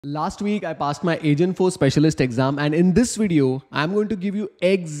Last week, I passed my Agentforce Specialist exam, and in this video, I'm going to give you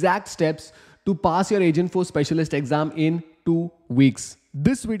exact steps to pass your Agentforce Specialist exam in 2 weeks.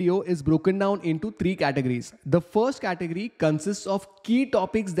 This video is broken down into 3 categories. The first category consists of key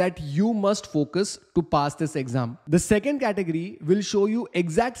topics that you must focus to pass this exam. The second category will show you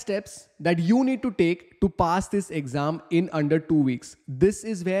exact steps that you need to take to pass this exam in under 2 weeks. This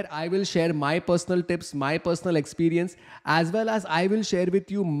is where I will share my personal tips, my personal experience, as well as I will share with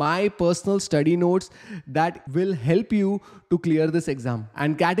you my personal study notes that will help you to clear this exam.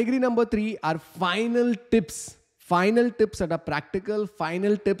 And category number 3 are final tips that are practical,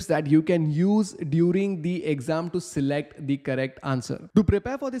 final tips that you can use during the exam to select the correct answer. To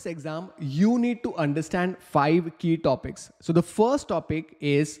prepare for this exam, you need to understand 5 key topics. So the first topic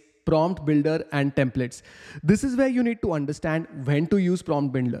is prompt builder and templates. This is where you need to understand when to use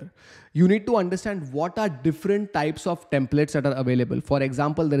prompt builder. You need to understand what are different types of templates that are available. For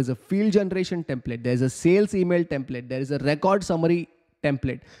example, there is a field generation template, there is a sales email template, there is a record summary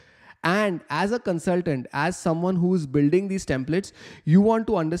template. And as a consultant, as someone who is building these templates, you want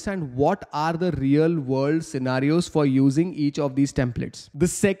to understand what are the real world scenarios for using each of these templates. The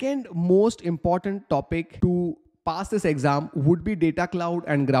second most important topic to pass this exam would be data cloud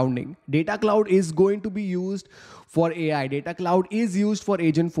and grounding. Data cloud is going to be used for AI. Data cloud is used for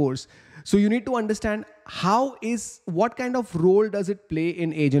Agentforce. So you need to understand what kind of role does it play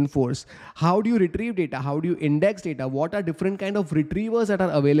in Agentforce? How do you retrieve data? How do you index data? What are different kind of retrievers that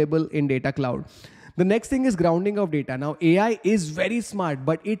are available in data cloud? The next thing is grounding of data. Now, AI is very smart,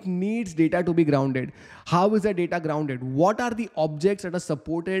 but it needs data to be grounded. How is that data grounded? What are the objects that are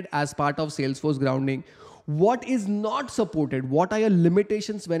supported as part of Salesforce grounding? What is not supported? What are your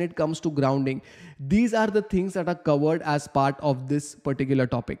limitations when it comes to grounding? These are the things that are covered as part of this particular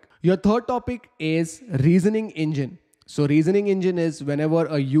topic. Your third topic is reasoning engine. So reasoning engine is whenever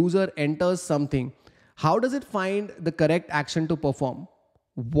a user enters something, how does it find the correct action to perform?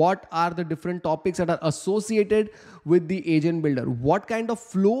 What are the different topics that are associated with the agent builder? What kind of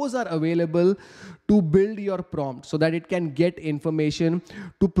flows are available to build your prompt so that it can get information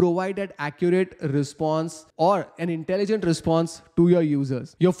to provide an accurate response or an intelligent response to your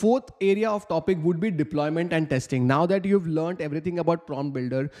users? Your fourth area of topic would be deployment and testing. Now that you've learned everything about prompt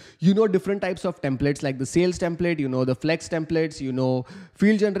builder, you know different types of templates like the sales template, you know the flex templates, you know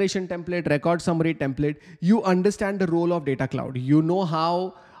field generation template, record summary template. You understand the role of data cloud. You know how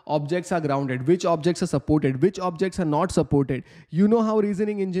objects are grounded, which objects are supported, which objects are not supported. You know how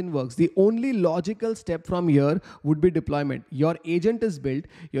reasoning engine works. The only logical step from here would be deployment. Your agent is built,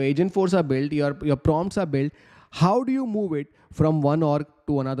 your Agentforce are built, your prompts are built. How do you move it from one org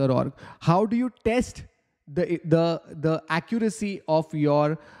to another org? How do you test the accuracy of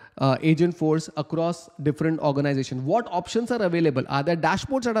your Agentforce across different organizations? What options are available? Are there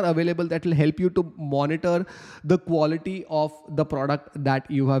dashboards that are available that will help you to monitor the quality of the product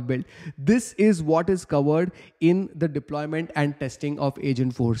that you have built? This is what is covered in the deployment and testing of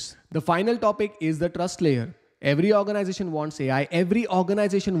Agentforce. The final topic is the trust layer. Every organization wants AI. Every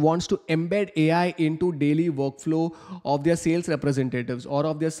organization wants to embed AI into daily workflow of their sales representatives or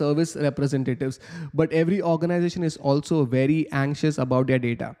of their service representatives. But every organization is also very anxious about their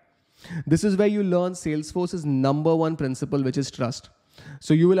data. This is where you learn Salesforce's #1 principle, which is trust.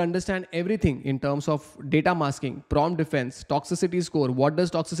 So you will understand everything in terms of data masking, prompt defense, toxicity score. What does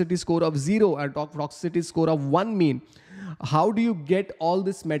toxicity score of 0 or toxicity score of 1 mean? How do you get all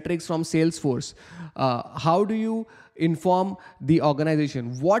these metrics from Salesforce? How do you inform the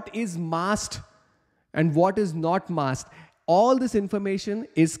organization? What is masked and what is not masked? All this information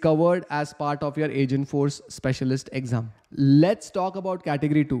is covered as part of your Agentforce Specialist exam. Let's talk about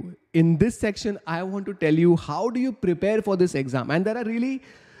category 2. In this section, I want to tell you how do you prepare for this exam. And there are really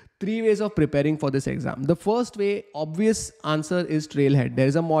 3 ways of preparing for this exam. The first way, obvious answer, is Trailhead. There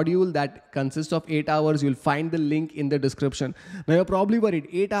is a module that consists of 8 hours. You'll find the link in the description. Now you're probably worried,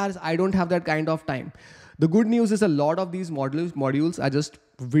 8 hours, I don't have that kind of time. The good news is a lot of these modules are just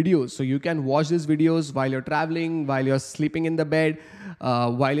videos. So you can watch these videos while you're traveling, while you're sleeping in the bed,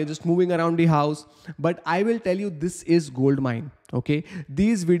 while you're just moving around the house. But I will tell you, this is gold mine. Okay,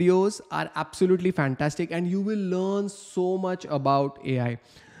 these videos are absolutely fantastic and you will learn so much about AI.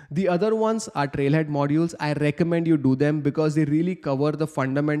 The other ones are Trailhead modules. I recommend you do them because they really cover the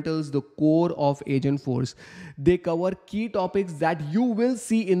fundamentals, the core of Agentforce. They cover key topics that you will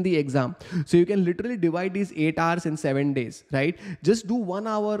see in the exam. So you can literally divide these 8 hours in 7 days, right? Just do 1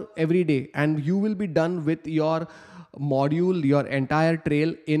 hour every day and you will be done with your module, your entire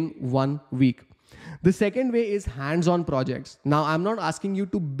trail in 1 week. The second way is hands-on projects. Now, I'm not asking you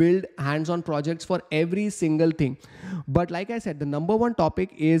to build hands-on projects for every single thing, but like I said, the number one topic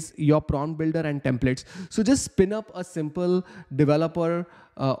is your prompt builder and templates. So just spin up a simple developer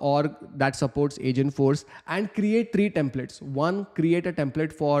org that supports Agentforce and create 3 templates. One, create a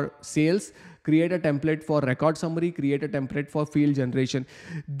template for sales, create a template for record summary, create a template for field generation.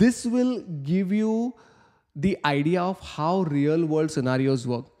 This will give you the idea of how real world scenarios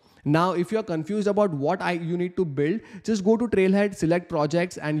work. Now, if you're confused about what you need to build, just go to Trailhead, select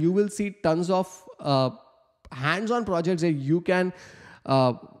projects, and you will see tons of hands-on projects that you can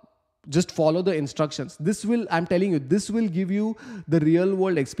just follow the instructions. This will, I'm telling you, this will give you the real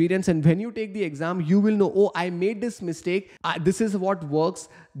world experience. And when you take the exam, you will know, oh, I made this mistake. This is what works.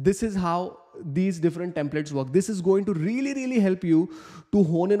 This is how these different templates work. This is going to really, really help you to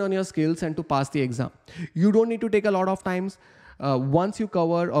hone in on your skills and to pass the exam. You don't need to take a lot of times. Once you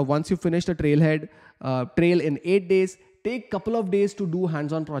cover or once you finish the trail in 8 days, take couple of days to do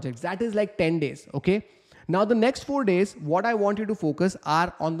hands-on projects. That is like 10 days, okay? Now the next 4 days, what I want you to focus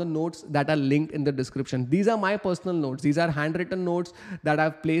are on the notes that are linked in the description. These are my personal notes. These are handwritten notes that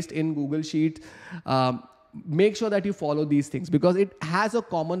I've placed in Google Sheets. Make sure that you follow these things because it has a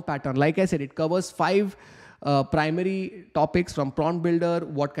common pattern. Like I said, it covers 5 primary topics from prompt builder,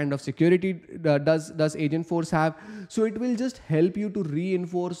 what kind of security does Agentforce have. So it will just help you to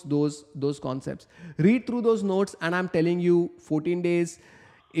reinforce those concepts. Read through those notes, and I'm telling you, 14 days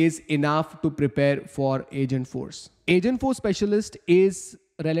is enough to prepare for Agentforce. Agentforce Specialist is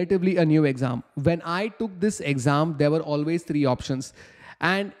relatively a new exam. When I took this exam, there were always 3 options.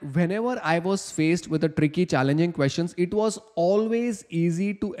 And whenever I was faced with a tricky, challenging questions, it was always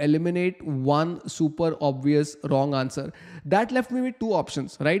easy to eliminate one super obvious wrong answer. That left me with 2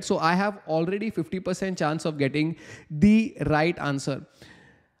 options, right? So I have already 50% chance of getting the right answer.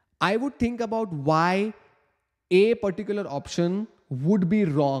 I would think about why a particular option would be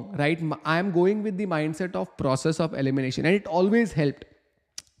wrong, right? I'm going with the mindset of process of elimination, and it always helped.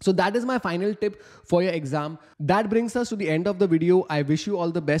 So that is my final tip for your exam. That brings us to the end of the video. I wish you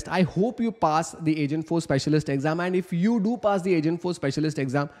all the best. I hope you pass the Agentforce Specialist exam. And if you do pass the Agentforce Specialist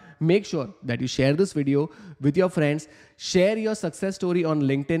exam, make sure that you share this video with your friends. Share your success story on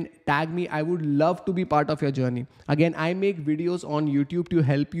LinkedIn. Tag me. I would love to be part of your journey. Again, I make videos on YouTube to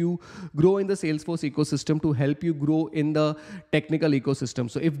help you grow in the Salesforce ecosystem, to help you grow in the technical ecosystem.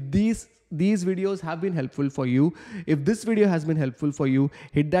 So if these videos have been helpful for you, if this video has been helpful for you,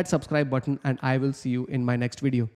 hit that subscribe button and I will see you in my next video.